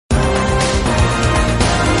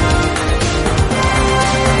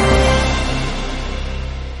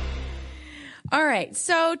right.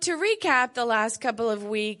 So to recap the last couple of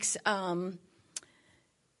weeks,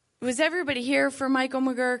 was everybody here for Michael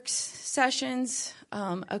McGurk's sessions?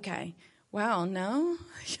 Okay. Wow, no?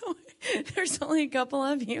 There's only a couple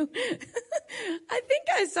of you. I think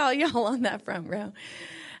I saw y'all on that front row.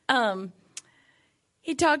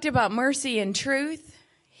 He talked about mercy and truth.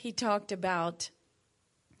 He talked about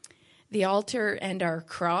the altar and our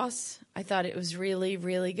cross. I thought it was really,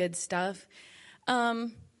 really good stuff.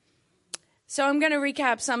 So I'm going to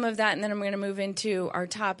recap some of that, and then I'm going to move into our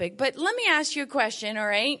topic. But let me ask you a question, all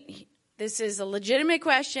right? This is a legitimate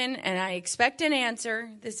question, and I expect an answer.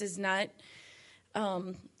 This is not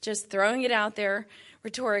just throwing it out there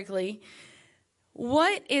rhetorically.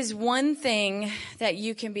 What is one thing that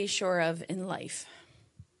you can be sure of in life?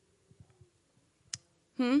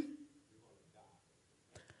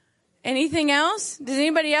 Anything else? Does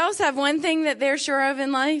anybody else have one thing that they're sure of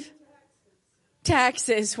in life?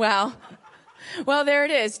 Taxes. Wow. Well, there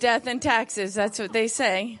it is. Death and taxes. That's what they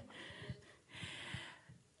say.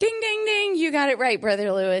 Ding, ding, ding. You got it right,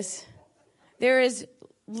 Brother Lewis. There is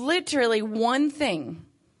literally one thing.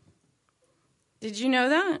 Did you know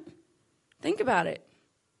that? Think about it.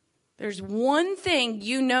 There's one thing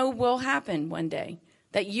you know will happen one day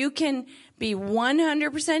that you can be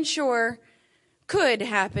 100% sure could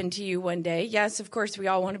happen to you one day. Yes, of course, we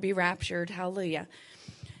all want to be raptured. Hallelujah.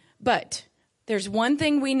 But there's one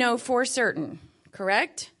thing we know for certain,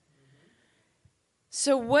 correct?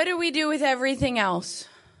 So what do we do with everything else?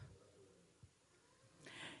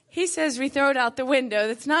 He says we throw it out the window.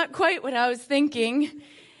 That's not quite what I was thinking.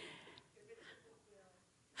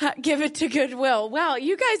 Give it to Goodwill. Wow,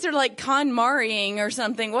 you guys are like KonMariing or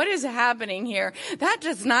something. What is happening here? That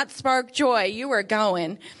does not spark joy. You are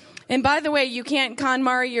going. And by the way, you can't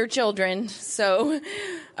KonMari your children. So,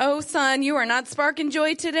 oh, son, you are not sparking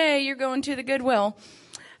joy today. You're going to the Goodwill.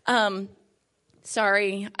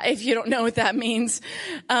 Sorry if you don't know what that means.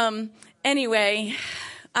 Anyway,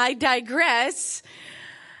 I digress.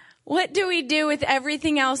 What do we do with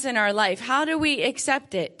everything else in our life? How do we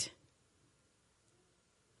accept it?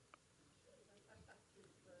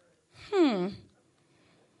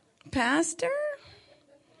 Pastor?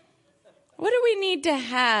 What do we need to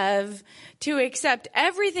have to accept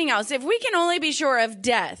everything else? If we can only be sure of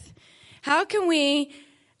death, how can we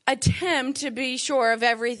attempt to be sure of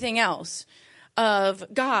everything else?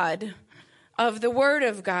 Of God, of the Word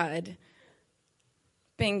of God.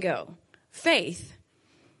 Bingo. Faith.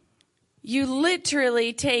 You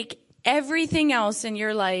literally take everything else in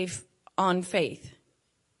your life on faith.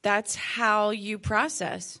 That's how you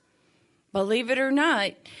process. Believe it or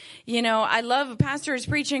not. You know, I love a pastor was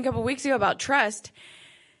preaching a couple weeks ago about trust.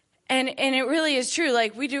 And it really is true.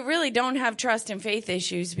 Like, we really don't have trust and faith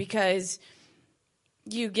issues because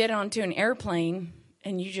you get onto an airplane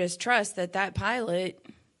and you just trust that that pilot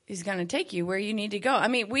is going to take you where you need to go. I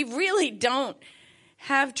mean, we really don't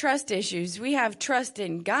have trust issues. We have trust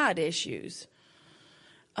in God issues.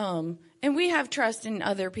 And we have trust in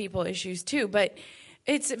other people issues too. But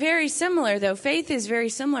it's very similar, though. Faith is very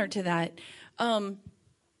similar to that.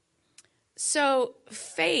 So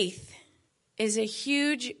faith is a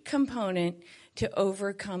huge component to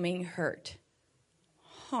overcoming hurt.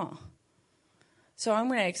 So I'm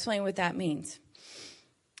going to explain what that means.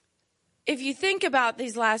 If you think about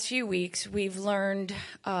these last few weeks, we've learned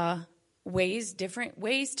different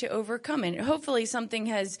ways to overcome it. Hopefully something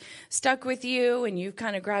has stuck with you and you've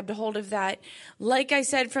kind of grabbed a hold of that. Like I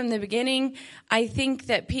said from the beginning, I think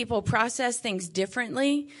that people process things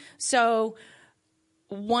differently. So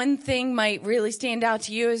one thing might really stand out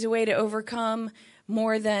to you as a way to overcome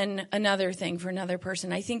more than another thing for another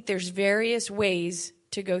person. I think there's various ways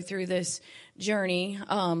to go through this journey.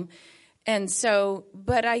 But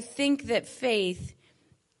I think that faith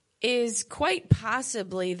is quite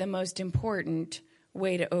possibly the most important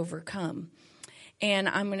way to overcome. And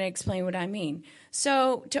I'm going to explain what I mean.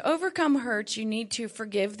 So to overcome hurts, you need to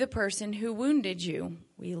forgive the person who wounded you.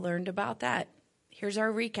 We learned about that. Here's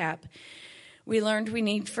our recap. We learned we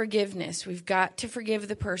need forgiveness. We've got to forgive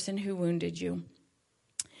the person who wounded you.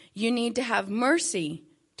 You need to have mercy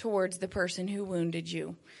towards the person who wounded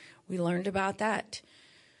you. We learned about that.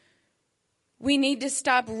 We need to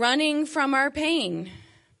stop running from our pain.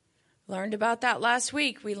 Learned about that last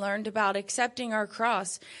week. We learned about accepting our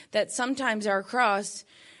cross, that sometimes our cross,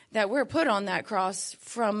 that we're put on that cross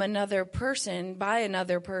from another person, by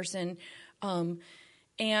another person, and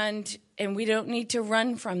we don't need to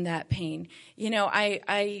run from that pain. You know,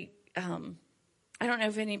 I don't know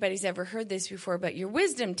if anybody's ever heard this before, but your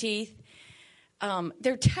wisdom teeth,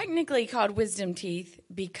 they're technically called wisdom teeth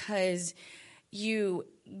because you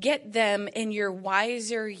get them in your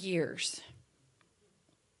wiser years.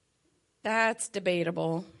 That's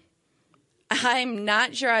debatable. I'm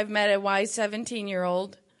not sure I've met a wise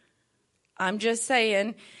 17-year-old. I'm just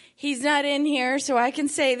saying. He's not in here, so I can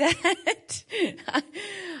say that.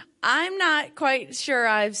 I'm not quite sure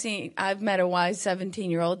I've met a wise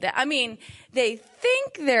 17-year-old. I mean, they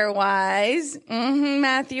think they're wise.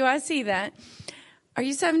 Matthew, I see that. Are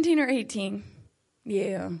you 17 or 18?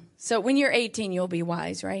 Yeah. So when you're 18, you'll be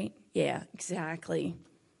wise, right? Yeah, exactly.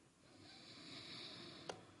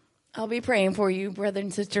 I'll be praying for you, Brother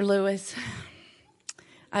and Sister Lewis.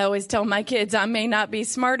 I always tell my kids I may not be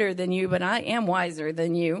smarter than you, but I am wiser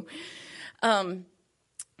than you.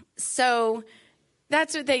 So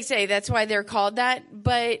that's what they say. That's why they're called that.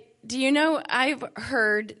 But do you know, I've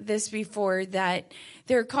heard this before, that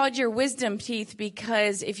they're called your wisdom teeth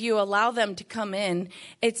because if you allow them to come in,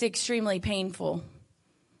 it's extremely painful.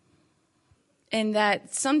 And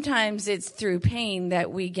that sometimes it's through pain that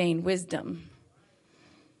we gain wisdom.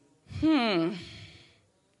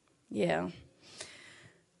 Yeah.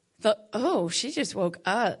 She just woke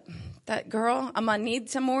up. That girl, I'm going to need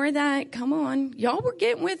some more of that. Come on. Y'all were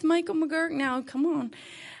getting with Michael McGurk now. Come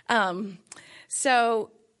on.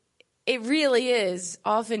 So it really is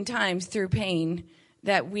oftentimes through pain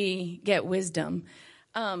that we get wisdom.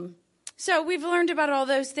 So we've learned about all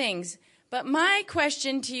those things. But my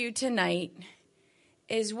question to you tonight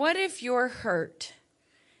is, what if your hurt,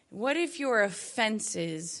 what if your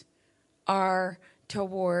offenses are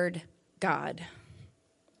toward God?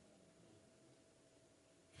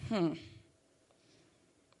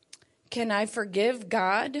 Can I forgive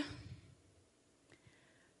God?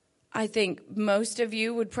 I think most of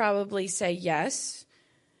you would probably say yes,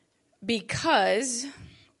 because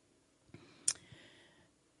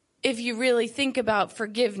if you really think about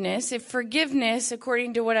forgiveness, if forgiveness,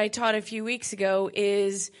 according to what I taught a few weeks ago,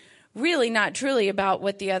 is really not truly about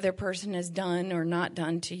what the other person has done or not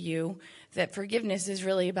done to you, that forgiveness is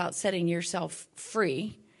really about setting yourself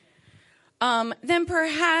free, then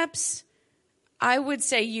perhaps I would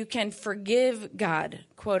say you can forgive God,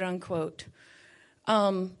 quote unquote.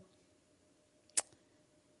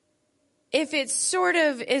 If it sort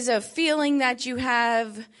of is a feeling that you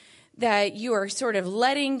have that you are sort of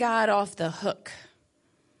letting God off the hook,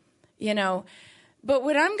 you know. But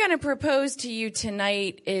what I'm going to propose to you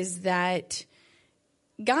tonight is that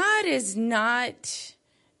God is not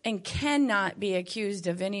and cannot be accused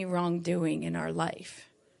of any wrongdoing in our life.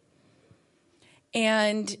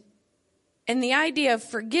 And the idea of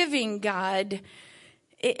forgiving God,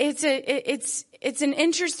 it's an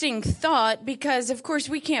interesting thought, because of course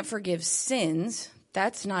we can't forgive sins.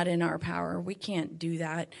 That's not in our power. We can't do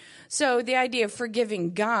that. So the idea of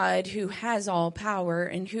forgiving God, who has all power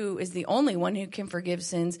and who is the only one who can forgive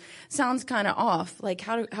sins, sounds kind of off. Like,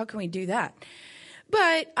 how can we do that?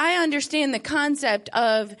 But I understand the concept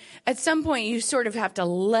of, at some point you sort of have to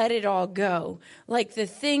let it all go. Like the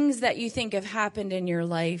things that you think have happened in your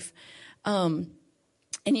life, and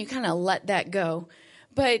you kind of let that go.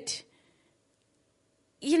 But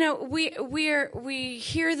you know, we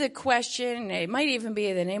hear the question. It might even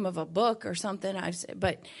be the name of a book or something.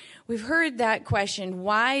 But we've heard that question: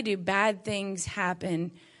 why do bad things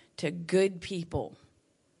happen to good people?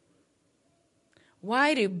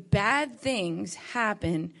 Why do bad things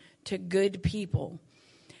happen to good people?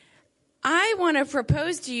 I want to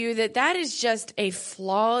propose to you that is just a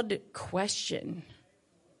flawed question.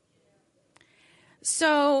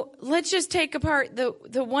 So let's just take apart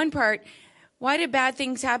the one part. Why do bad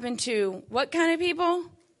things happen to what kind of people?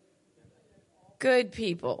 Good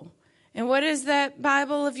people. And what does that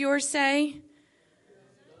Bible of yours say?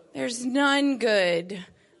 There's none good.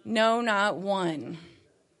 No, not one.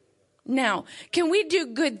 Now, can we do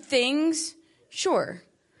good things? Sure.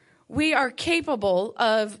 We are capable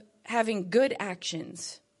of having good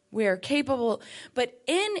actions. We are capable, but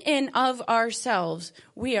in and of ourselves,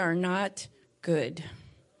 we are not good.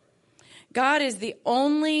 God is the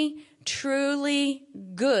only truly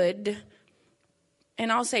good,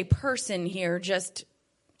 and I'll say person here just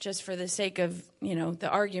for the sake of, the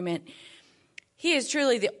argument. He is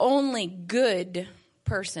truly the only good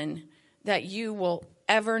person that you will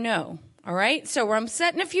ever know. All right? So I'm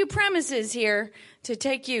setting a few premises here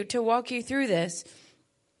to walk you through this.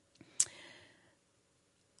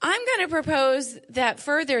 I'm going to propose that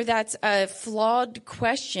further that's a flawed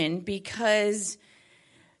question, because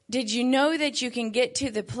did you know that you can get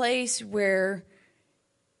to the place where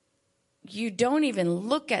you don't even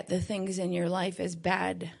look at the things in your life as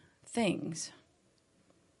bad things?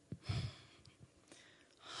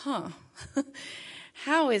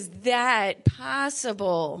 How is that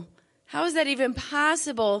possible? How is that even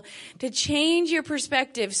possible to change your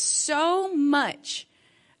perspective so much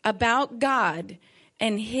about God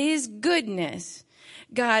and his goodness.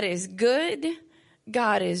 God is good.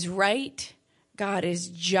 God is right. God is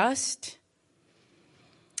just.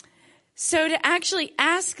 So to actually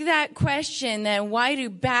ask that question, then why do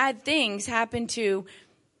bad things happen to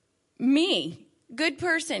me? Good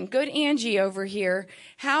person, good Angie over here.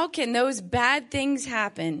 How can those bad things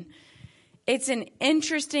happen? It's an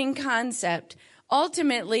interesting concept.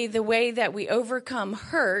 Ultimately, the way that we overcome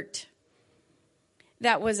hurt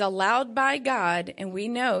that was allowed by God, and we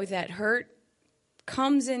know that hurt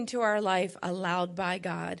comes into our life allowed by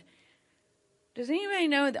God. Does anybody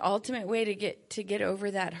know the ultimate way to get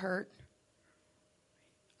over that hurt?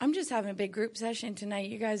 I'm just having a big group session tonight.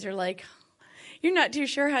 You guys are like, you're not too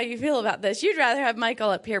sure how you feel about this. You'd rather have Michael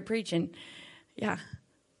up here preaching. Yeah.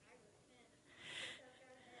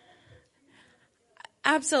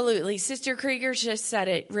 Absolutely. Sister Krieger just said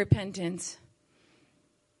it, repentance.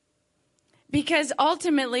 Because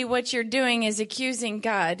ultimately what you're doing is accusing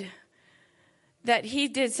God that he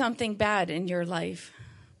did something bad in your life.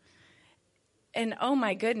 And oh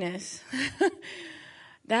my goodness,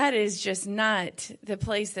 that is just not the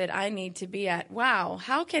place that I need to be at. Wow,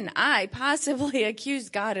 how can I possibly accuse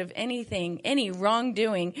God of anything, any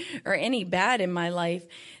wrongdoing or any bad in my life?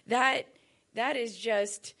 That is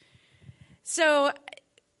just... So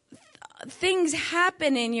things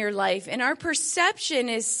happen in your life, and our perception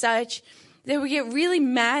is such that we get really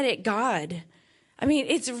mad at God. I mean,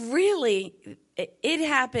 it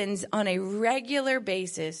happens on a regular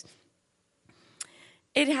basis.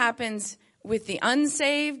 It happens with the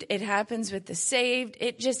unsaved. It happens with the saved.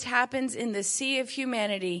 It just happens in the sea of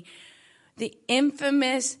humanity. The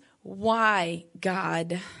infamous why,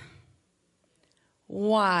 God?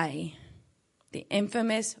 Why? The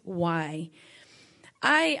infamous why.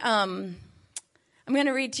 I'm going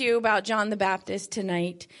to read to you about John the Baptist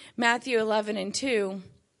tonight. Matthew 11:2.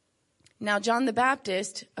 Now, John the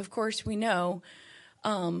Baptist, of course we know,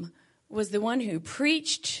 was the one who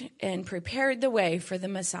preached and prepared the way for the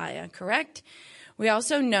Messiah, correct? We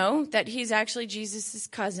also know that he's actually Jesus'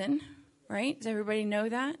 cousin, right? Does everybody know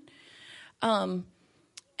that?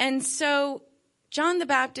 And so John the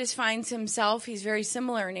Baptist finds himself, he's very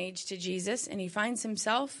similar in age to Jesus, and he finds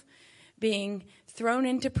himself being thrown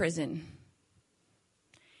into prison.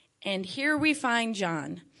 And here we find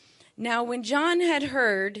John. Now, when John had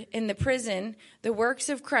heard in the prison the works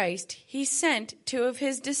of Christ, he sent two of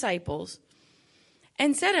his disciples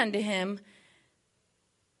and said unto him,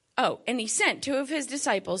 he sent two of his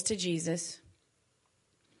disciples to Jesus.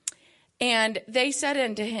 And they said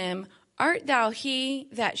unto him, Art thou he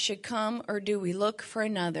that should come, or do we look for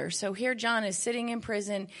another? So here John is sitting in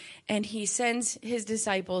prison, and he sends his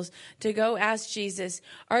disciples to go ask Jesus,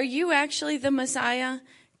 Are you actually the Messiah?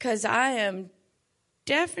 Because I am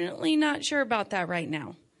definitely not sure about that right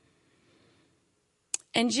now.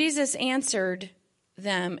 And Jesus answered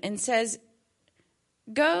them and says,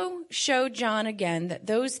 Go show John again that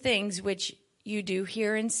those things which you do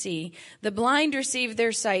hear and see. The blind receive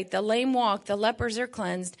their sight, the lame walk, the lepers are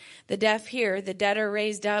cleansed, the deaf hear, the dead are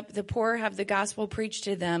raised up, the poor have the gospel preached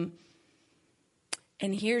to them.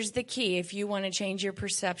 And here's the key if you want to change your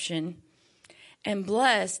perception. And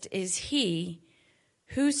blessed is he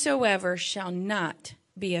whosoever shall not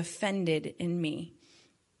be offended in me.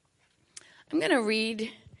 I'm going to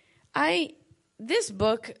read. This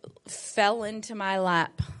book fell into my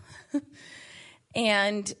lap.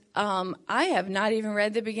 And I have not even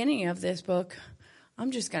read the beginning of this book.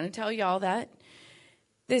 I'm just going to tell y'all that.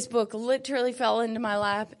 This book literally fell into my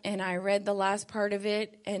lap, and I read the last part of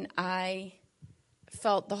it, and I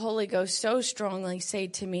felt the Holy Ghost so strongly say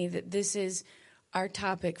to me that this is our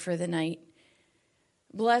topic for the night.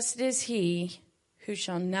 Blessed is he who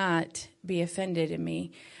shall not be offended in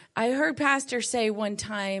me. I heard Pastor say one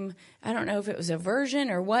time, I don't know if it was a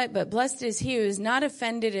version or what, but blessed is he who is not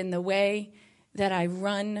offended in the way that I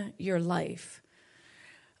run your life.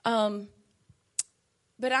 But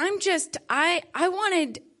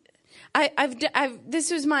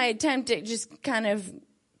this was my attempt at just kind of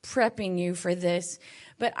prepping you for this,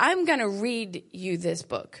 but I'm going to read you this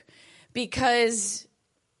book because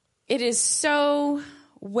it is so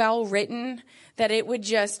well written that it would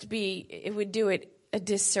do it a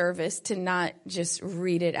disservice to not just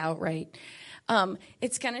read it outright.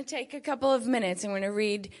 It's going to take a couple of minutes. I'm going to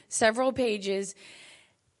read several pages.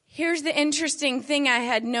 Here's the interesting thing. I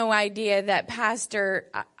had no idea that Pastor,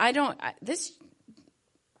 I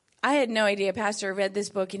had no idea Pastor read this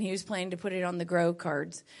book and he was planning to put it on the grow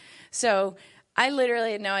cards. So I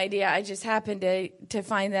literally had no idea. I just happened to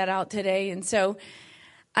find that out today. And so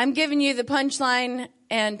I'm giving you the punchline,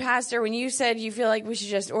 And Pastor, when you said you feel like we should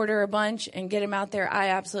just order a bunch and get them out there, I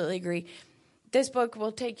absolutely agree. This book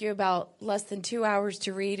will take you about less than 2 hours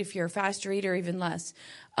to read if you're a fast reader, even less.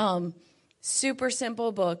 Super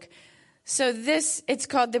simple book. So it's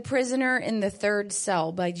called The Prisoner in the Third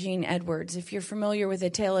Cell by Gene Edwards. If you're familiar with A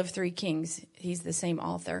Tale of Three Kings, he's the same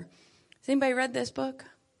author. Has anybody read this book?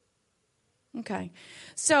 Okay.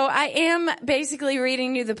 So I am basically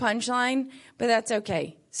reading you the punchline, but that's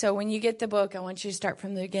okay. So when you get the book, I want you to start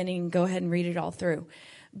from the beginning and go ahead and read it all through.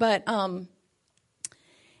 But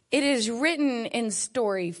it is written in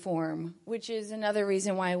story form, which is another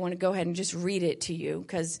reason why I want to go ahead and just read it to you,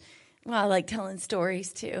 because, well, I like telling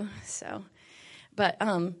stories too. So, but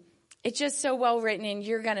it's just so well written, and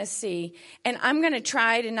you're going to see. And I'm going to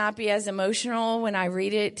try to not be as emotional when I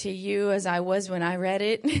read it to you as I was when I read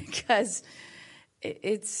it, because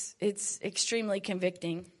it's extremely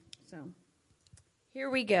convicting. So here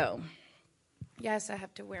we go. Yes, I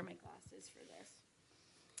have to wear my glasses for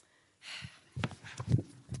this.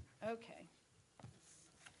 Okay.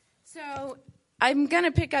 So I'm going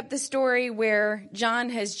to pick up the story where John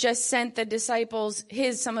has just sent the disciples,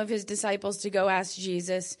 some of his disciples, to go ask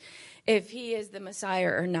Jesus if he is the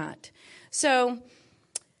Messiah or not. So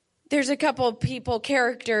there's a couple of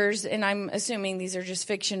characters, and I'm assuming these are just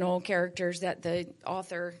fictional characters that the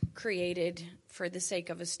author created for the sake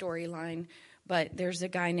of a storyline. But there's a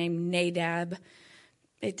guy named Nadab.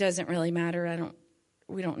 It doesn't really matter.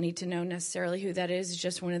 We don't need to know necessarily who that is. It's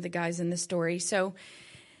just one of the guys in the story. So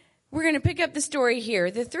we're going to pick up the story here.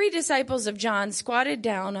 The 3 disciples of John squatted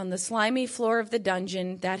down on the slimy floor of the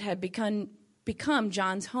dungeon that had become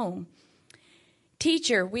John's home.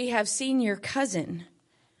 "Teacher, we have seen your cousin."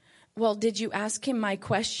 "Well, did you ask him my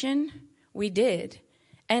question?" "We did."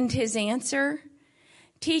 "And his answer?"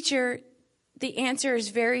 "Teacher, the answer is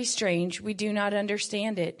very strange. We do not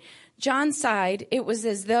understand it." John sighed. It was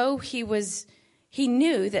as though he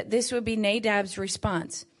knew that this would be Nadab's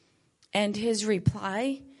response. And his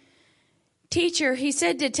reply? "Teacher, he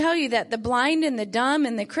said to tell you that the blind and the dumb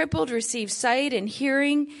and the crippled receive sight and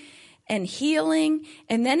hearing and healing.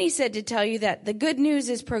 And then he said to tell you that the good news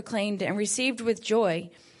is proclaimed and received with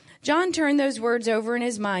joy." John turned those words over in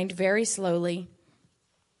his mind very slowly.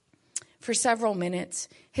 For several minutes,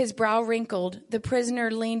 his brow wrinkled. The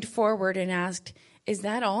prisoner leaned forward and asked, "Is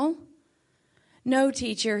that all?" "No,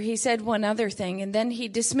 teacher, he said one other thing, and then he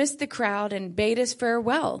dismissed the crowd and bade us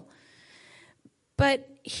farewell." But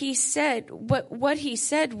he said, what he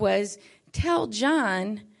said was, "Tell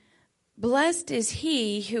John, blessed is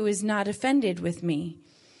he who is not offended with me."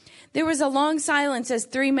 There was a long silence as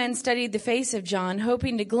 3 men studied the face of John,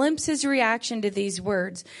 hoping to glimpse his reaction to these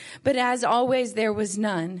words. But as always, there was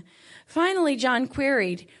none. Finally, John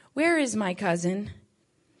queried, "Where is my cousin?"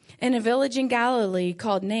 "In a village in Galilee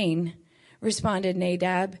called Nain," responded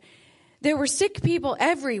Nadab. There were sick people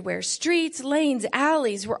everywhere. Streets, lanes,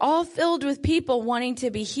 alleys were all filled with people wanting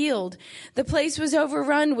to be healed. The place was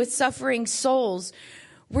overrun with suffering souls.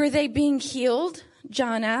 "Were they being healed?"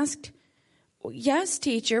 John asked. "Yes,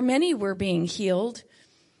 teacher, many were being healed."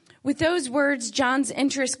 With those words, John's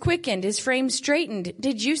interest quickened, his frame straightened.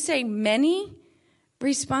 "Did you say many?"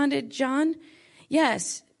 responded John.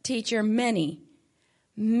 "Yes, teacher, many."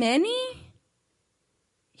 "Many?"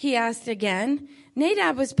 he asked again.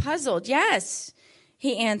 Nadab was puzzled. "Yes,"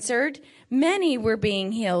 he answered. "Many were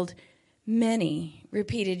being healed." "Many,"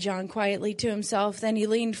 repeated John quietly to himself. Then he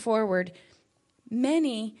leaned forward.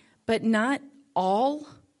 "Many, but not all?"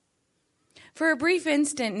 For a brief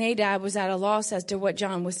instant, Nadab was at a loss as to what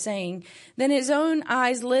John was saying. Then his own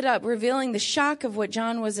eyes lit up, revealing the shock of what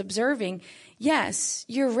John was observing. "Yes,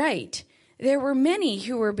 you're right. There were many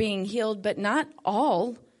who were being healed, but not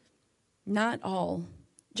all." Not all.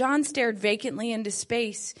 John stared vacantly into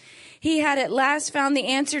space. He had at last found the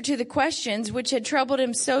answer to the questions which had troubled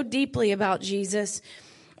him so deeply about Jesus.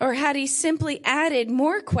 Or had he simply added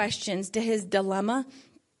more questions to his dilemma?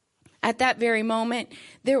 At that very moment,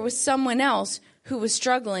 there was someone else who was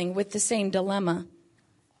struggling with the same dilemma.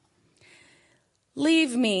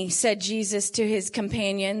 "Leave me," said Jesus to his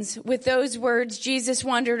companions. With those words, Jesus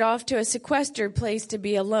wandered off to a sequestered place to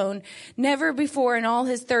be alone. Never before in all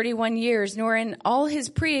his 31 years, nor in all his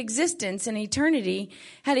pre-existence in eternity,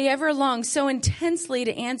 had he ever longed so intensely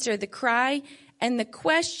to answer the cry and the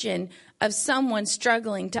question of someone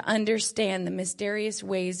struggling to understand the mysterious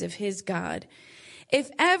ways of his God. If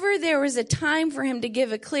ever there was a time for him to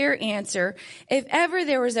give a clear answer, if ever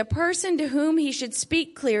there was a person to whom he should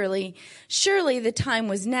speak clearly, surely the time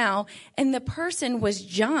was now, and the person was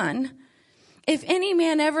John. If any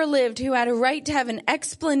man ever lived who had a right to have an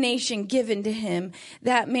explanation given to him,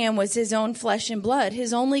 that man was his own flesh and blood,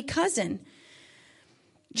 his only cousin.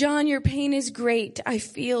 John, your pain is great. I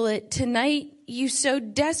feel it. Tonight, you so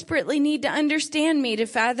desperately need to understand me, to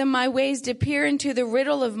fathom my ways, to peer into the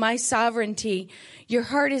riddle of my sovereignty. Your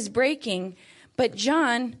heart is breaking. But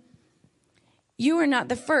John, you are not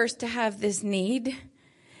the first to have this need.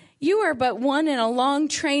 You are but one in a long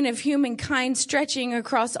train of humankind stretching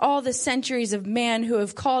across all the centuries of man who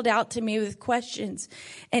have called out to me with questions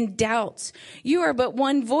and doubts. You are but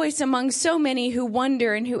one voice among so many who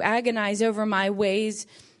wonder and who agonize over my ways.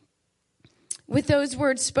 With those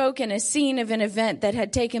words spoken, a scene of an event that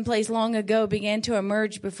had taken place long ago began to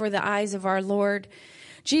emerge before the eyes of our Lord.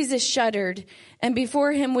 Jesus shuddered, and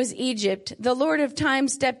before him was Egypt. The Lord of time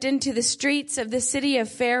stepped into the streets of the city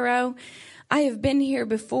of Pharaoh. I have been here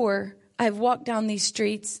before. I have walked down these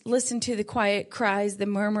streets, listened to the quiet cries, the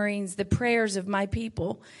murmurings, the prayers of my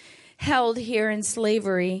people, held here in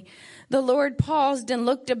slavery. The Lord paused and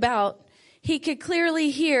looked about. He could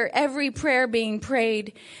clearly hear every prayer being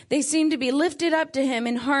prayed. They seemed to be lifted up to him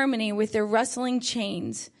in harmony with their rustling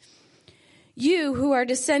chains. You who are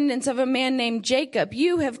descendants of a man named Jacob,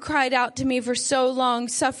 you have cried out to me for so long,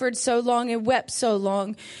 suffered so long, and wept so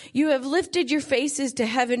long. You have lifted your faces to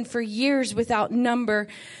heaven for years without number,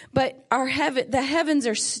 but the heavens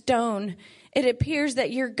are stone. It appears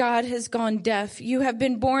that your God has gone deaf. You have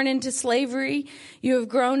been born into slavery. You have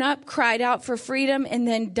grown up, cried out for freedom, and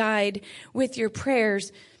then died with your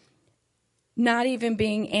prayers not even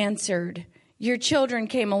being answered. Your children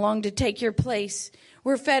came along to take your place,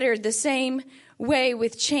 were fettered the same way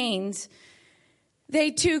with chains. They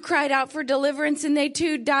too cried out for deliverance, and they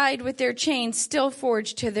too died with their chains still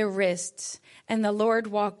forged to their wrists. And the Lord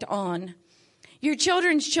walked on. Your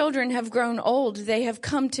children's children have grown old. They have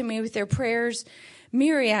come to me with their prayers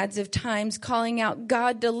myriads of times, calling out,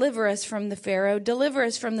 God, deliver us from the Pharaoh, deliver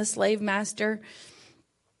us from the slave master.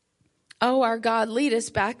 Oh, our God, lead us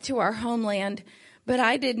back to our homeland. But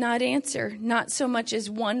I did not answer, not so much as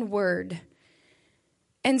one word.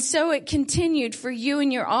 And so it continued for you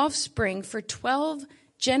and your offspring for 12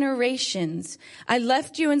 generations. I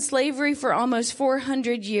left you in slavery for almost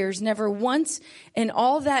 400 years. Never once in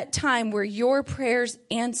all that time were your prayers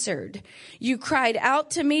answered. You cried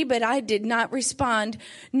out to me, but I did not respond.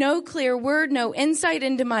 No clear word, no insight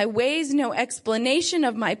into my ways, no explanation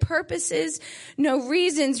of my purposes. No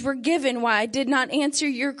reasons were given why I did not answer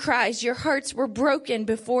your cries. Your hearts were broken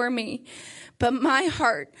before me, but my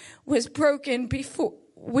heart was broken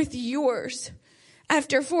with yours.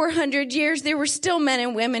 After 400 years, there were still men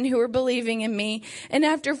and women who were believing in me. And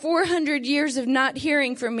after 400 years of not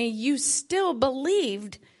hearing from me, you still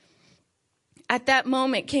believed. At that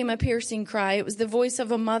moment came a piercing cry. It was the voice of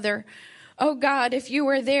a mother. Oh God, if you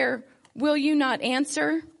are there, will you not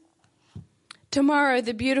answer? Tomorrow,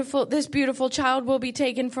 this beautiful child will be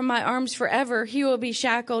taken from my arms forever. He will be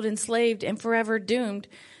shackled, enslaved, and forever doomed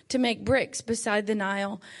to make bricks beside the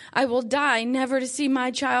Nile. I will die, never to see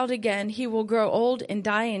my child again. He will grow old and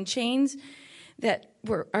die in chains that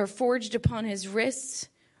are forged upon his wrists.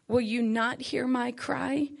 Will you not hear my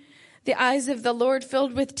cry? The eyes of the Lord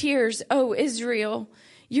filled with tears. O Israel,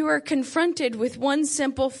 you are confronted with one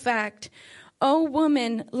simple fact. O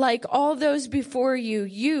woman, like all those before you,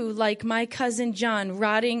 you, like my cousin John,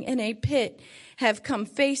 rotting in a pit, have come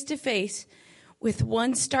face to face with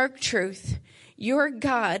one stark truth. Your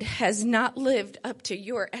God has not lived up to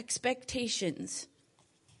your expectations.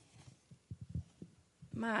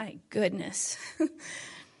 My goodness.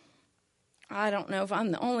 I don't know if I'm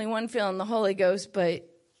the only one feeling the Holy Ghost, but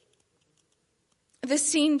the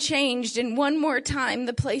scene changed, and one more time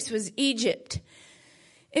the place was Egypt.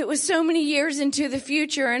 It was so many years into the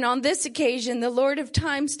future, and on this occasion the Lord of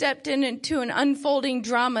time stepped into an unfolding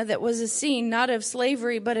drama that was a scene not of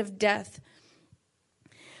slavery but of death.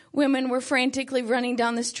 Women were frantically running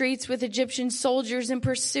down the streets with Egyptian soldiers in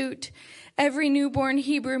pursuit. Every newborn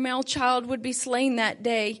Hebrew male child would be slain that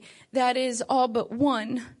day. That is, all but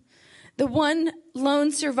one. The one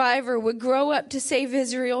lone survivor would grow up to save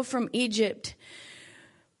Israel from Egypt.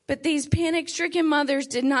 But these panic-stricken mothers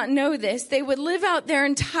did not know this. They would live out their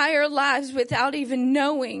entire lives without even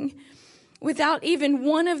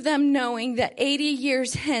one of them knowing that 80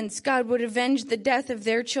 years hence God would avenge the death of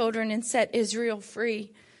their children and set Israel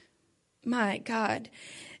free. My God,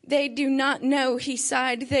 they do not know, he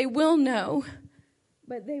sighed. They will know,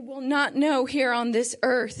 but they will not know here on this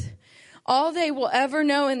earth. All they will ever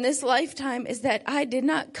know in this lifetime is that I did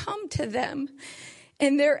not come to them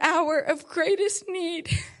in their hour of greatest need.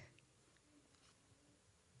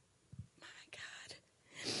 My God.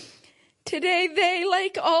 Today they,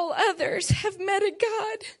 like all others, have met a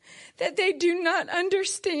God that they do not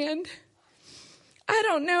understand. I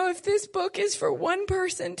don't know if this book is for one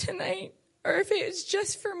person tonight, or if it was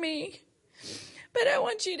just for me. But I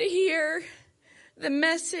want you to hear the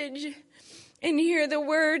message and hear the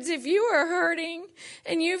words. If you are hurting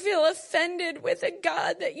and you feel offended with a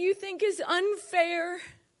God that you think is unfair,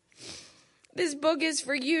 this book is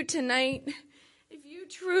for you tonight. If you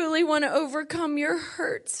truly want to overcome your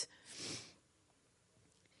hurts,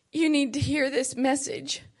 you need to hear this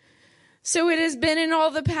message. So it has been in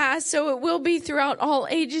all the past, so it will be throughout all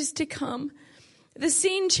ages to come. The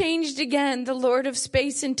scene changed again. The Lord of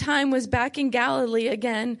space and time was back in Galilee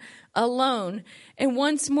again, alone. And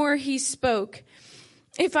once more he spoke.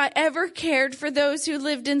 If I ever cared for those who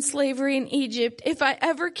lived in slavery in Egypt, if I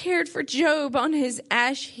ever cared for Job on his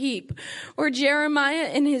ash heap, or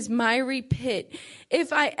Jeremiah in his miry pit,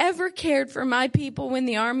 if I ever cared for my people when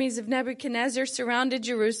the armies of Nebuchadnezzar surrounded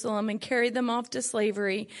Jerusalem and carried them off to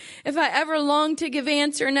slavery, if I ever longed to give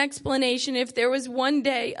answer and explanation, if there was one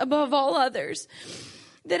day above all others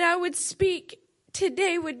that I would speak,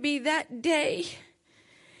 today would be that day.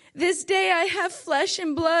 This day I have flesh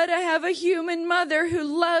and blood. I have a human mother who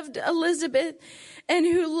loved Elizabeth and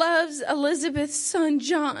who loves Elizabeth's son,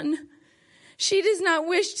 John. She does not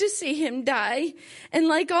wish to see him die. And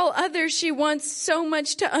like all others, she wants so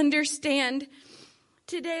much to understand.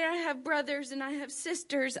 Today I have brothers and I have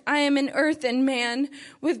sisters. I am an earthen man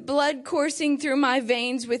with blood coursing through my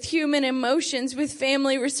veins, with human emotions, with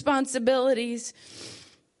family responsibilities.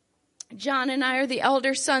 John and I are the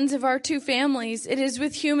elder sons of our two families. It is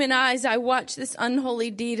with human eyes I watch this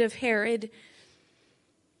unholy deed of Herod.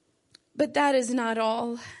 But that is not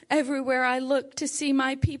all. Everywhere I look to see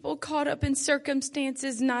my people caught up in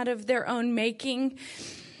circumstances not of their own making.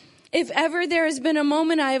 If ever there has been a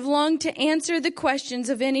moment I have longed to answer the questions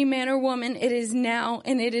of any man or woman, it is now,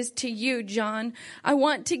 and it is to you, John. I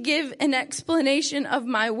want to give an explanation of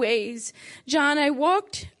my ways. John, I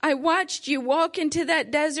watched you walk into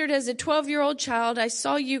that desert as a 12-year-old child. I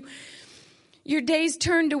saw you. Your days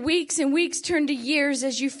turned to weeks and weeks turned to years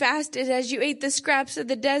as you fasted, as you ate the scraps of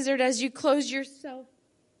the desert, as you clothed yourself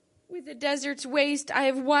with the desert's waste. I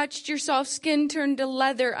have watched your soft skin turn to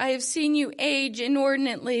leather. I have seen you age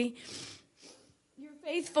inordinately. Your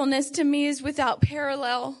faithfulness to me is without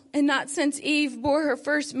parallel, and not since Eve bore her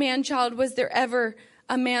first man-child was there ever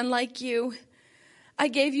a man like you. I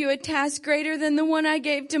gave you a task greater than the one I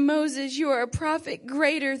gave to Moses. You are a prophet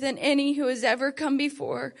greater than any who has ever come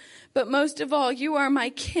before. But most of all, you are my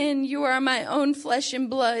kin. You are my own flesh and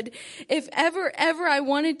blood. If ever I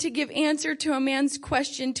wanted to give answer to a man's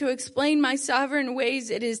question, to explain my sovereign ways,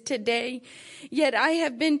 it is today. Yet I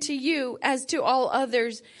have been to you, as to all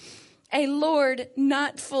others, a Lord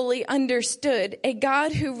not fully understood, a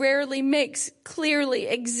God who rarely makes clearly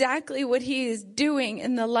exactly what he is doing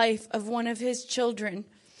in the life of one of his children.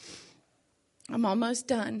 I'm almost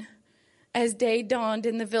done. As day dawned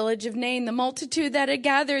in the village of Nain, the multitude that had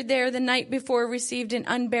gathered there the night before received an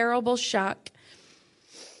unbearable shock.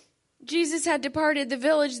 Jesus had departed the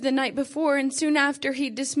village the night before, and soon after he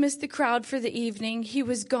dismissed the crowd for the evening. He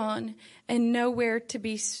was gone and nowhere to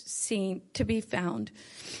be found.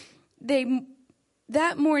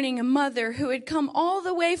 That morning, a mother who had come all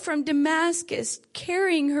the way from Damascus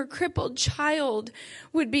carrying her crippled child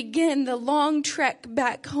would begin the long trek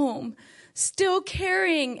back home, still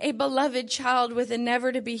carrying a beloved child with a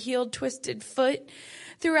never-to-be-healed twisted foot.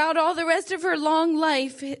 Throughout all the rest of her long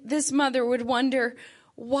life, this mother would wonder,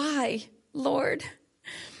 why, Lord?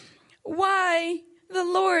 Why the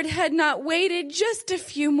Lord had not waited just a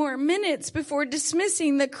few more minutes before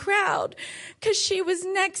dismissing the crowd, because she was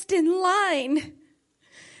next in line.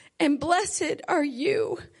 And blessed are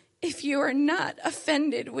you if you are not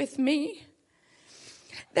offended with me.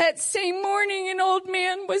 That same morning, an old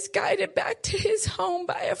man was guided back to his home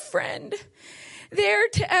by a friend, there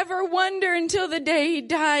to ever wonder until the day he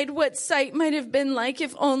died what sight might have been like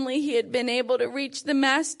if only he had been able to reach the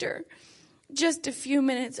Master just a few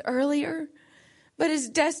minutes earlier. But his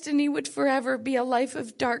destiny would forever be a life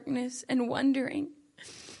of darkness and wondering.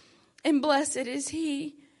 And blessed is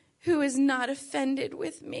he who is not offended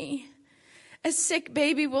with me. A sick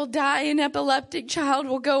baby will die. An epileptic child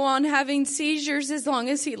will go on having seizures as long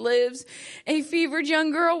as he lives. A fevered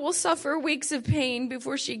young girl will suffer weeks of pain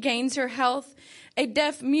before she gains her health. A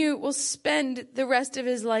deaf mute will spend the rest of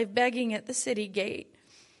his life begging at the city gate.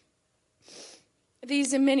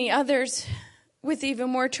 These and many others with even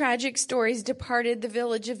more tragic stories departed the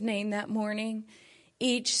village of Nain that morning,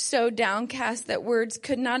 each so downcast that words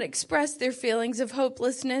could not express their feelings of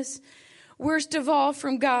hopelessness. Worst of all,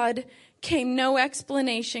 from God came no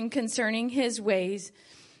explanation concerning his ways.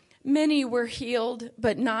 Many were healed,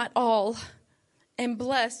 but not all. And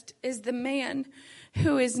blessed is the man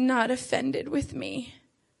who is not offended with me.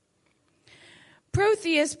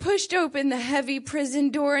 Protheus pushed open the heavy prison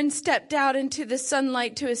door and stepped out into the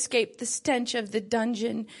sunlight to escape the stench of the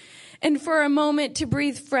dungeon and for a moment to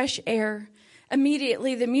breathe fresh air.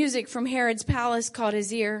 Immediately, the music from Herod's palace caught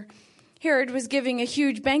his ear. Herod was giving a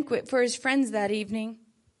huge banquet for his friends that evening,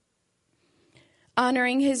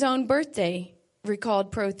 honoring his own birthday,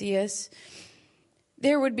 recalled Protheus.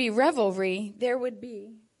 There would be revelry.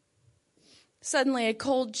 Suddenly, a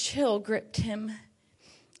cold chill gripped him.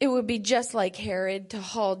 It would be just like Herod to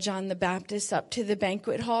haul John the Baptist up to the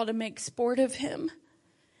banquet hall to make sport of him.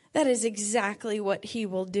 That is exactly what he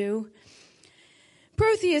will do.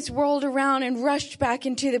 Protheus whirled around and rushed back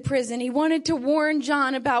into the prison. He wanted to warn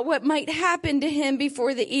John about what might happen to him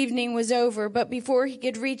before the evening was over. But before he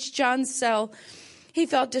could reach John's cell, he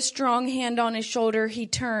felt a strong hand on his shoulder. He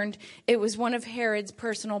turned. It was one of Herod's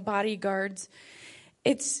personal bodyguards.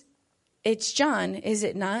 It's John, is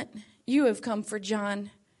it not? You have come for John.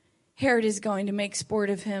 Herod is going to make sport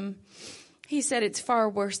of him. He said it's far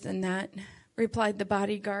worse than that, replied the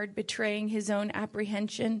bodyguard, betraying his own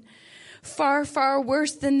apprehension. Far, far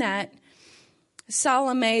worse than that.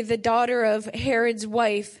 Salome, the daughter of Herod's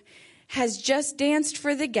wife, has just danced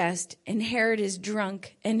for the guest, and Herod is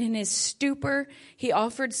drunk. And in his stupor, he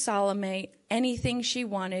offered Salome anything she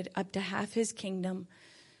wanted, up to half his kingdom.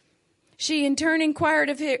 She in turn inquired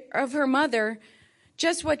of her mother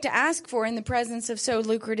just what to ask for in the presence of so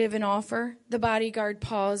lucrative an offer. The bodyguard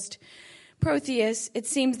paused. Protheus, it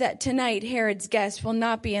seems that tonight Herod's guests will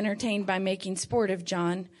not be entertained by making sport of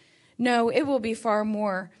John. No, it will be far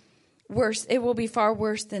worse. It will be far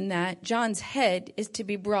worse than that. John's head is to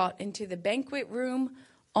be brought into the banquet room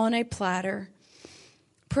on a platter.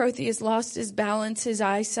 Protheus lost his balance, his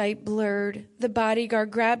eyesight blurred. The bodyguard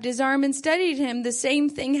grabbed his arm and steadied him. The same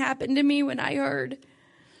thing happened to me when I heard.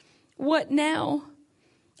 What now?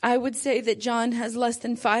 I would say that John has less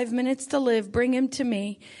than 5 minutes to live. Bring him to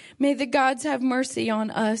me. May the gods have mercy on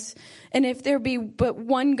us. And if there be but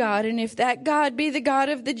one God, and if that God be the God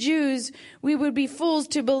of the Jews, we would be fools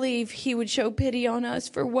to believe he would show pity on us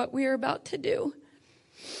for what we are about to do.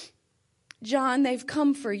 John, they've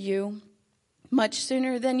come for you. Much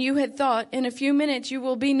sooner than you had thought. In a few minutes you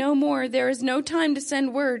will be no more. There is no time to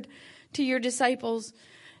send word to your disciples,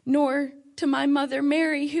 nor to my mother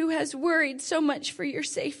Mary, who has worried so much for your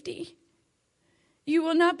safety. You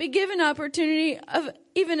will not be given opportunity of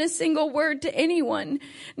even a single word to anyone,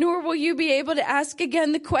 nor will you be able to ask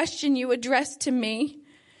again the question you addressed to me.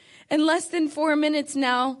 In less than 4 minutes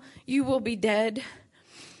now, you will be dead.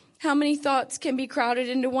 How many thoughts can be crowded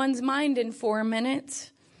into one's mind in 4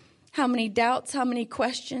 minutes? How many doubts, how many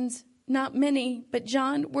questions? Not many, but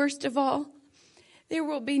John, worst of all, there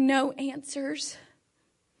will be no answers.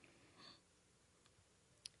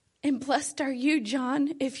 And blessed are you,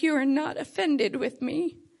 John, if you are not offended with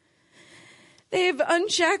me. They have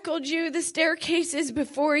unshackled you. The staircase is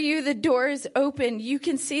before you. The door is open. You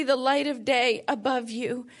can see the light of day above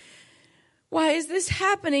you. Why is this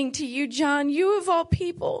happening to you, John? You of all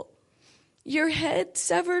people. Your head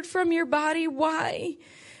severed from your body. Why?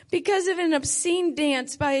 Because of an obscene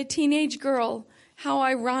dance by a teenage girl. How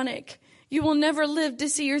ironic. You will never live to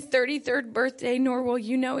see your 33rd birthday, nor will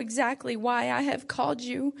you know exactly why I have called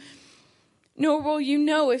you. Nor will you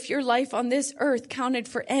know if your life on this earth counted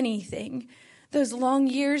for anything. Those long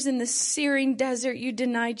years in the searing desert, you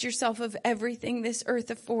denied yourself of everything this earth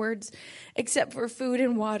affords, except for food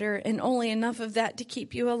and water, and only enough of that to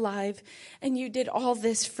keep you alive. And you did all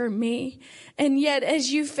this for me. And yet,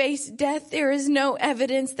 as you face death, there is no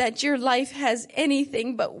evidence that your life has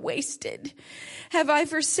anything but wasted. Have I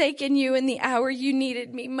forsaken you in the hour you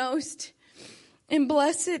needed me most? And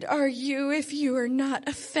blessed are you if you are not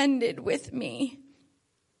offended with me.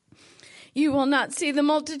 You will not see the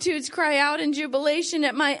multitudes cry out in jubilation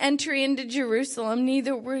at my entry into Jerusalem.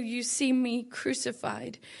 Neither will you see me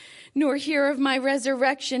crucified, nor hear of my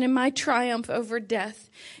resurrection and my triumph over death.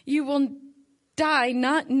 You will die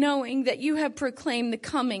not knowing that you have proclaimed the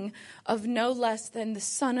coming of no less than the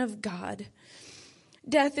Son of God.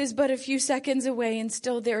 Death is but a few seconds away, and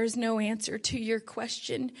still there is no answer to your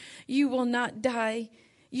question. You will not die.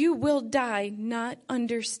 You will die not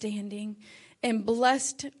understanding. And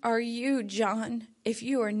blessed are you, John, if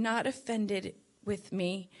you are not offended with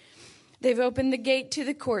me. They've opened the gate to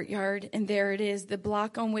the courtyard, and there it is, the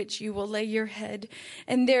block on which you will lay your head.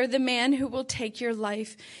 And there the man who will take your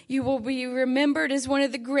life. You will be remembered as one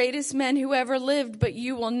of the greatest men who ever lived, but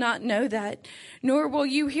you will not know that. Nor will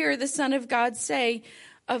you hear the Son of God say,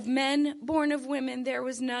 of men born of women, there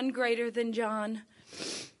was none greater than John.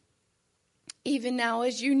 Even now,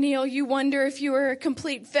 as you kneel, you wonder if you are a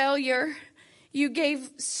complete failure. You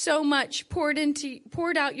gave so much, poured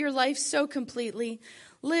out your life so completely,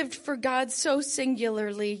 lived for God so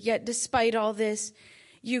singularly, yet despite all this,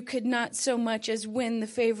 you could not so much as win the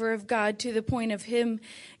favor of God to the point of him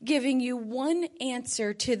giving you one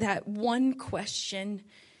answer to that one question.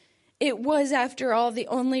 It was, after all, the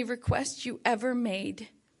only request you ever made.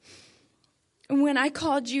 And when I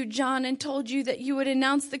called you John and told you that you would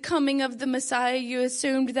announce the coming of the Messiah, you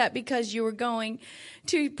assumed that because you were going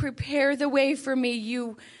to prepare the way for me,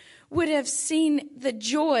 you would have seen the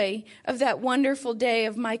joy of that wonderful day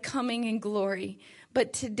of my coming in glory.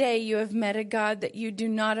 But today you have met a God that you do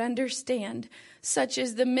not understand. Such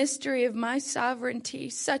is the mystery of my sovereignty.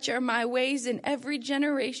 Such are my ways in every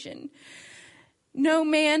generation. No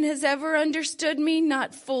man has ever understood me,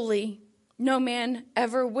 not fully. No man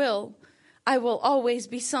ever will. I will always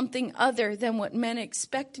be something other than what men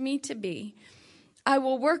expect me to be. I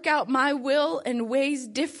will work out my will in ways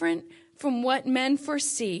different from what men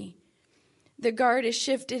foresee. The guard has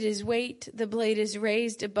shifted his weight. The blade is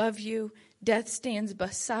raised above you. Death stands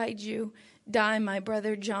beside you. Die, my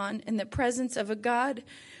brother John, in the presence of a God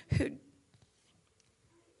who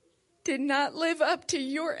did not live up to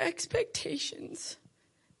your expectations.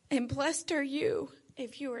 And blessed are you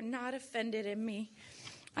if you are not offended in me.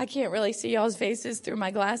 I can't really see y'all's faces through my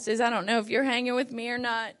glasses. I don't know if you're hanging with me or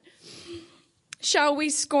not. Shall we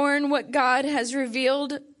scorn what God has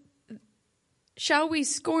revealed? Shall we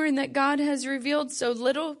scorn that God has revealed so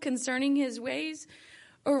little concerning his ways,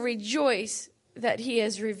 or rejoice that he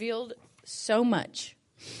has revealed so much?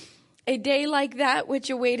 A day like that which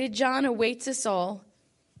awaited John awaits us all.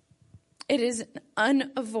 It is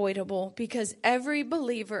unavoidable because every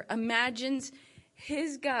believer imagines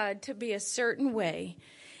his God to be a certain way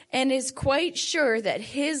and is quite sure that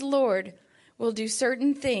his Lord will do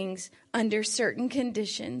certain things under certain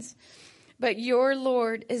conditions. But your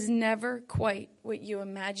Lord is never quite what you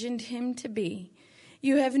imagined him to be.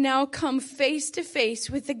 You have now come face to face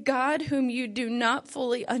with a God whom you do not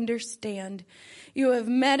fully understand. You have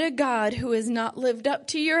met a God who has not lived up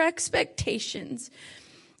to your expectations.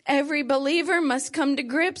 Every believer must come to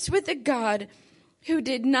grips with a God who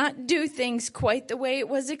did not do things quite the way it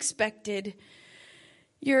was expected.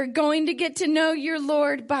 You're going to get to know your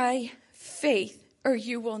Lord by faith, or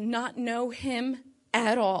you will not know him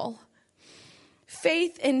at all.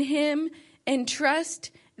 Faith in him and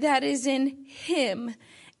trust that is in him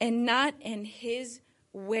and not in his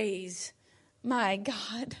ways. My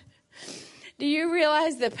God. Do you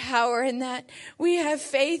realize the power in that? We have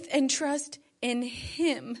faith and trust in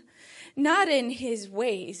him, not in his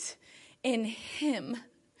ways, in him.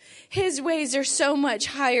 His ways are so much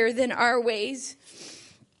higher than our ways.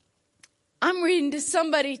 I'm reading to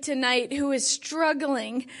somebody tonight who is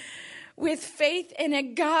struggling with faith in a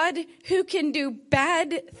God who can do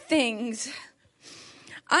bad things.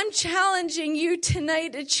 I'm challenging you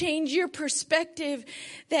tonight to change your perspective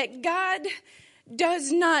that God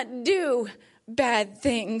does not do bad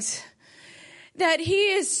things. That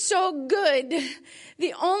he is so good.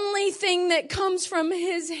 The only thing that comes from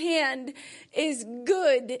his hand is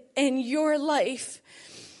good in your life.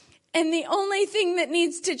 And the only thing that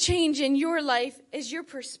needs to change in your life is your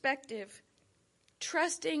perspective.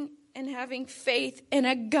 Trusting and having faith in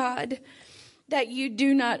a God that you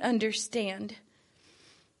do not understand.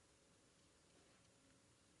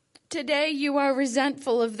 Today you are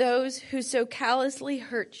resentful of those who so callously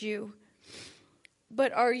hurt you.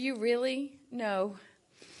 But are you really? No,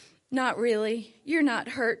 not really. You're not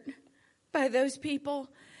hurt by those people.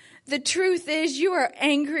 The truth is you are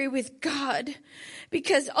angry with God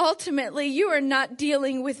because ultimately you are not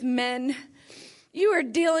dealing with men. You are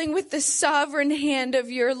dealing with the sovereign hand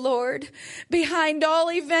of your Lord. Behind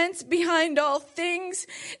all events, behind all things,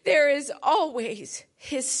 there is always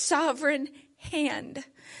his sovereign hand.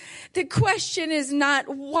 The question is not,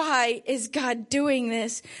 why is God doing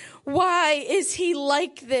this? Why is he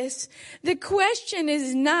like this? The question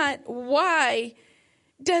is not, why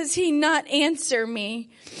does he not answer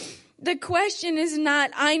me? The question is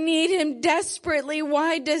not, I need him desperately.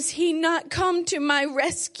 Why does he not come to my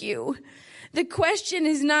rescue? The question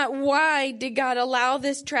is not, why did God allow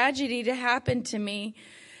this tragedy to happen to me?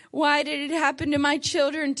 Why did it happen to my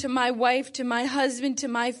children, to my wife, to my husband, to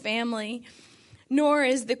my family? Nor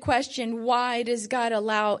is the question, why does God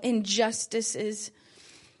allow injustices?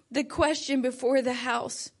 The question before the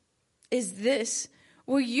house is this: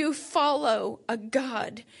 will you follow a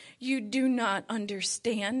God you do not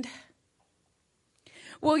understand?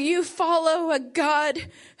 Will you follow a God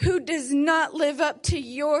who does not live up to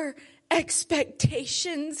your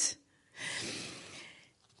expectations?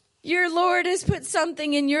 Your Lord has put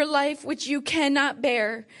something in your life which you cannot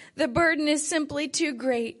bear. The burden is simply too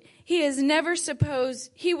great. He was never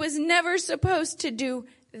supposed to do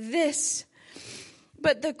this.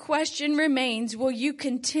 But the question remains, will you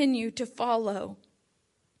continue to follow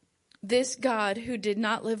this God who did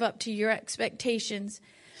not live up to your expectations?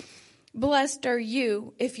 Blessed are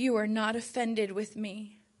you if you are not offended with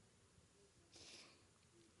me.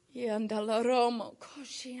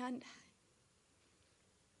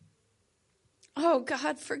 Oh,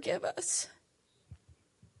 God, forgive us.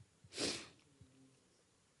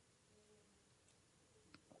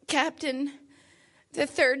 Captain, the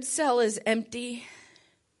third cell is empty.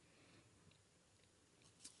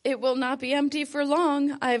 It will not be empty for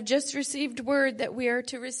long. I have just received word that we are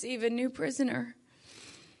to receive a new prisoner.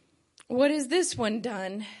 What has this one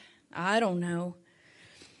done? I don't know.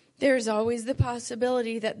 There's always the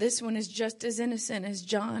possibility that this one is just as innocent as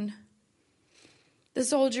John. The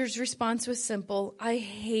soldier's response was simple. I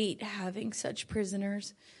hate having such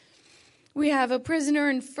prisoners. We have a prisoner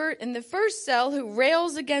in the first cell who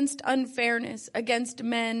rails against unfairness, against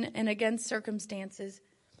men, and against circumstances.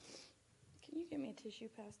 Can you give me a tissue,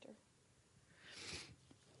 Pastor?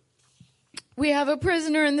 We have a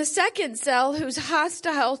prisoner in the second cell who's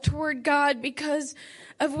hostile toward God because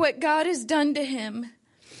of what God has done to him.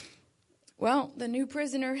 Well, the new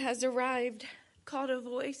prisoner has arrived, called a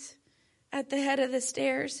voice at the head of the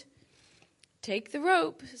stairs. Take the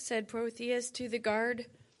rope, said Protheus to the guard.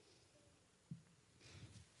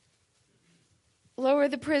 Lower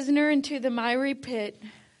the prisoner into the miry pit.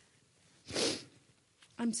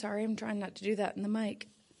 I'm sorry, I'm trying not to do that in the mic.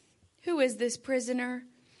 Who is this prisoner?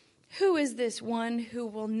 Who is this one who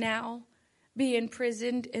will now be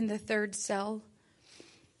imprisoned in the third cell?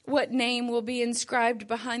 What name will be inscribed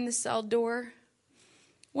behind the cell door?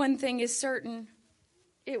 One thing is certain.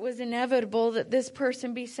 It was inevitable that this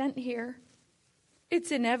person be sent here.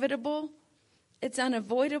 It's inevitable. It's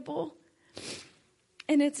unavoidable.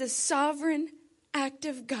 And it's a sovereign act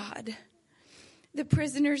of God. The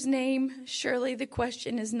prisoner's name, surely the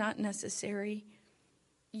question is not necessary.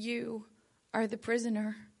 You are the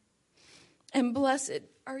prisoner. And blessed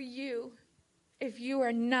are you if you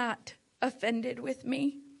are not offended with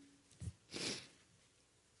me.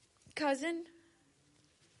 Cousin?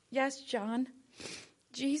 Yes, John.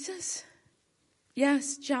 Jesus?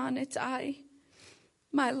 Yes, John, it's I,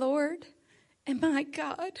 my Lord and my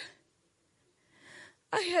God.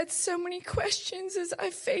 I had so many questions as I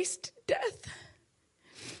faced death.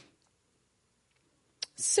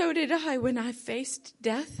 So did I when I faced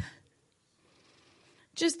death.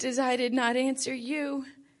 Just as I did not answer you,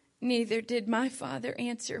 neither did my Father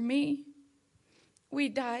answer me. We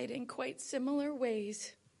died in quite similar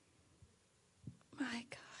ways. My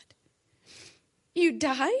God. You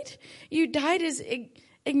died? You died as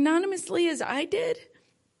ignominiously as I did?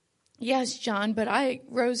 Yes, John, but I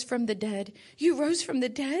rose from the dead. You rose from the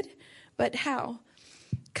dead? But how?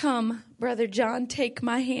 Come, Brother John, take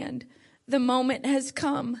my hand. The moment has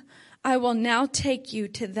come. I will now take you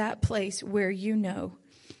to that place where you know,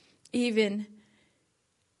 even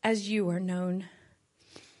as you are known.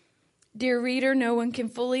 Dear reader, no one can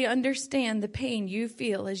fully understand the pain you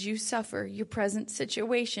feel as you suffer your present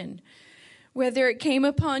situation. Whether it came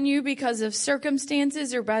upon you because of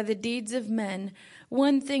circumstances or by the deeds of men,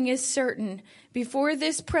 one thing is certain. Before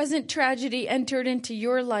this present tragedy entered into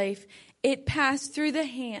your life, it passed through the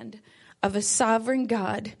hand of a sovereign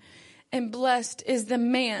God. And blessed is the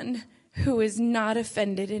man who is not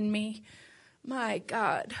offended in me. My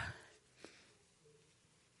God.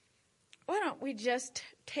 Why don't we just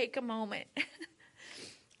take a moment?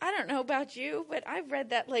 I don't know about you, but I've read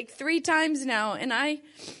that like 3 times now, and I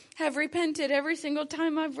have repented every single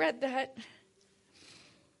time I've read that.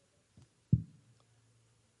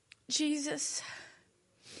 Jesus,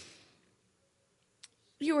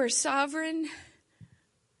 you are sovereign,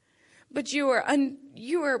 but you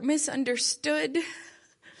are misunderstood.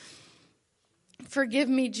 Forgive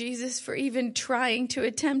me, Jesus, for even trying to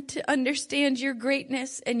attempt to understand your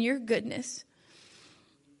greatness and your goodness.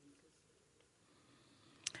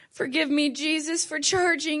 Forgive me, Jesus, for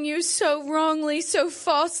charging you so wrongly, so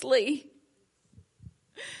falsely.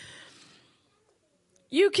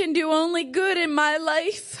 You can do only good in my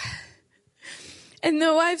life. And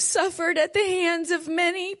though I've suffered at the hands of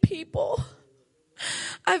many people,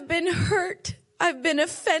 I've been hurt, I've been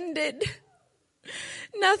offended.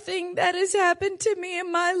 Nothing that has happened to me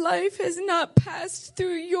in my life has not passed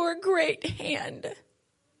through your great hand.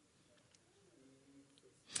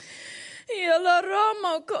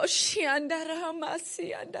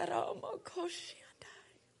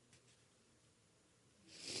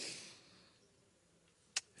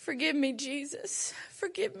 Forgive me, Jesus.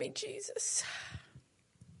 Forgive me, Jesus.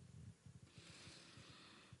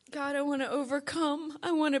 God, I want to overcome.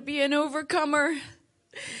 I want to be an overcomer.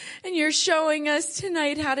 And you're showing us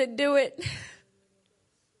tonight how to do it.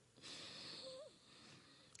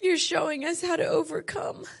 You're showing us how to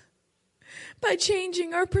overcome by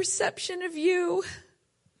changing our perception of you,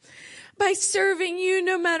 by serving you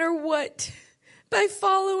no matter what, by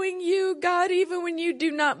following you, God, even when you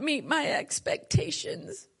do not meet my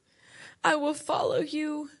expectations. I will follow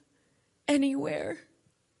you anywhere.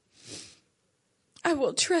 I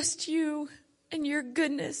will trust you and your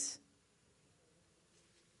goodness.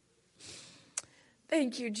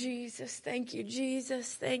 Thank you, Jesus. Thank you,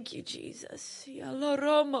 Jesus. Thank you, Jesus.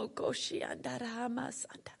 Yaloromo koshi andarama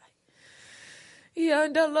sandai.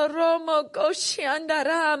 Yandaloromo koshi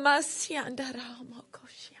andarama siandaramo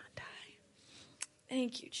koshi andai.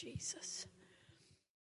 Thank you, Jesus.